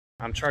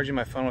I'm charging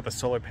my phone with a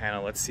solar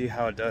panel. Let's see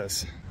how it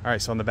does. All right,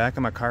 so in the back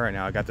of my car right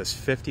now, I got this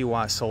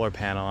 50-watt solar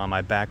panel on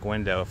my back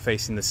window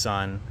facing the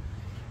sun.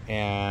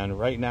 And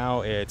right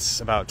now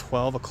it's about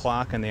 12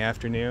 o'clock in the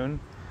afternoon.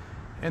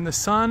 And the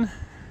sun,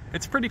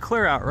 it's pretty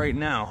clear out right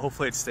now.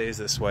 Hopefully it stays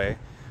this way.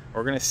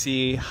 We're gonna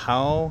see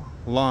how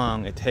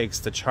long it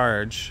takes to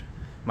charge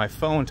my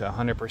phone to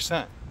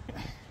 100%.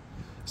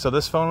 So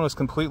this phone was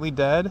completely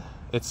dead.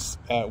 It's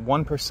at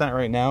 1%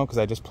 right now because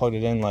I just plugged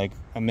it in like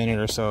a minute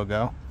or so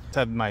ago. I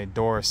have my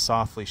door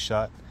softly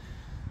shut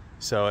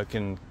so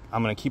I'm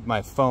gonna keep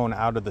my phone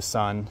out of the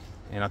sun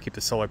and I'll keep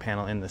the solar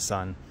panel in the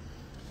sun.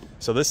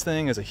 So this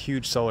thing is a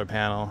huge solar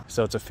panel.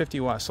 So it's a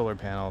 50-watt solar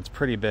panel. It's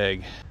pretty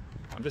big.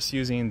 I'm just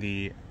using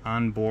the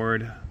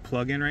onboard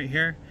plug-in right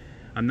here.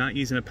 I'm not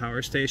using a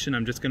power station.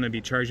 I'm just gonna be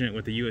charging it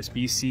with a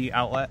USB-C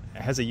outlet.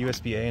 It has a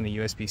USB-A and a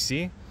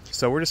USB-C.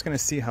 So we're just gonna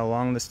see how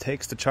long this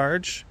takes to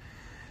charge.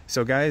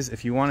 So guys,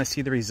 if you wanna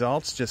see the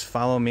results, just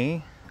follow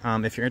me.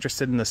 If you're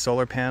interested in the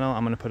solar panel,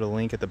 I'm gonna put a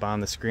link at the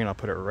bottom of the screen. I'll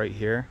put it right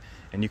here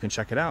and you can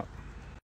check it out.